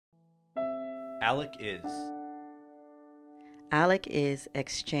ALEC is. ALEC is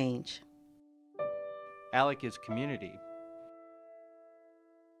exchange. ALEC is community.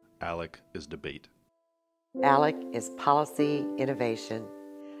 ALEC is debate. ALEC is policy innovation.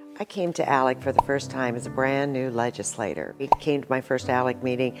 I came to ALEC for the first time as a brand new legislator. I came to my first ALEC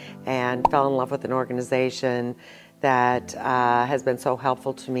meeting and fell in love with an organization that has been so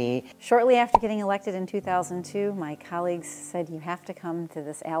helpful to me. Shortly after getting elected in 2002, my colleagues said, you have to come to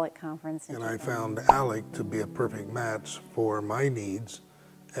this ALEC conference. And I found ALEC to be a perfect match for my needs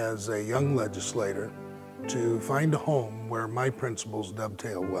as a young legislator to find a home where my principles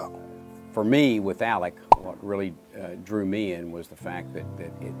dovetail well. For me, with ALEC, what really drew me in was the fact that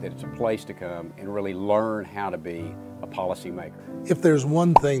it's a place to come and really learn how to be a policymaker. If there's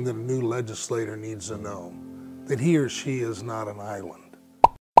one thing that a new legislator needs to know, that he or she is not an island.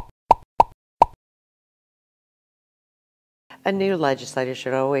 A new legislator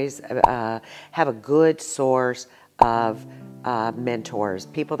should always have a good source of mentors,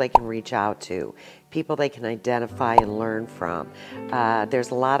 people they can reach out to, people they can identify and learn from. There's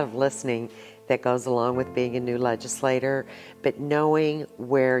a lot of listening that goes along with being a new legislator, but knowing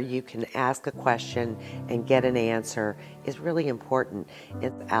where you can ask a question and get an answer is really important.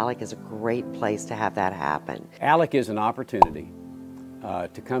 And ALEC is a great place to have that happen. ALEC is an opportunity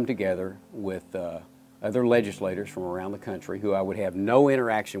to come together with other legislators from around the country who I would have no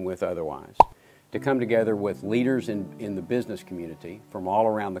interaction with otherwise, to come together with leaders in the business community from all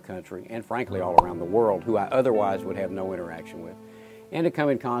around the country and frankly all around the world who I otherwise would have no interaction with, and to come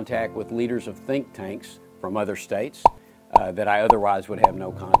in contact with leaders of think tanks from other states that I otherwise would have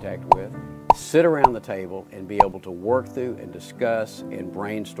no contact with, sit around the table and be able to work through and discuss and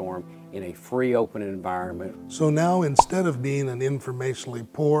brainstorm in a free, open environment. So now, instead of being an informationally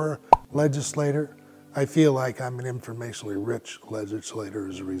poor legislator, I feel like I'm an informationally rich legislator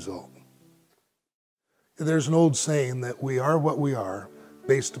as a result. There's an old saying that we are what we are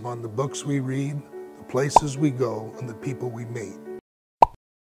based upon the books we read, the places we go, and the people we meet.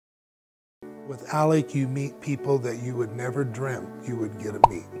 With ALEC, you meet people that you would never dream you would get to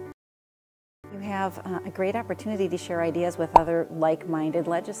meet. You have a great opportunity to share ideas with other like-minded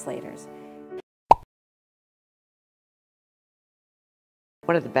legislators.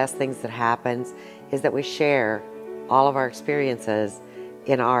 One of the best things that happens is that we share all of our experiences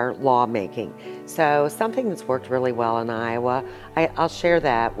in our lawmaking. So something that's worked really well in Iowa, I'll share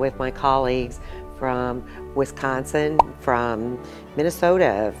that with my colleagues from Wisconsin, from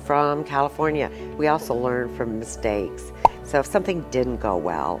Minnesota, from California. We also learn from mistakes. So if something didn't go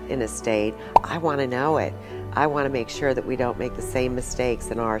well in a state, I want to know it. I want to make sure that we don't make the same mistakes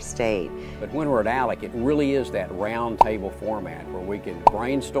in our state. But when we're at ALEC, it really is that round table format where we can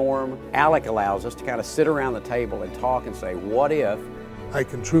brainstorm. ALEC allows us to kind of sit around the table and talk and say, what if? I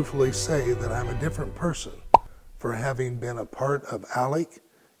can truthfully say that I'm a different person for having been a part of ALEC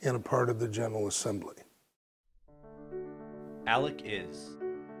and a part of the General Assembly. ALEC is.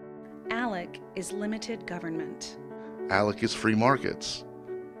 ALEC is limited government. ALEC is free markets.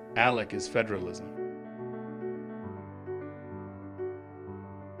 ALEC is federalism.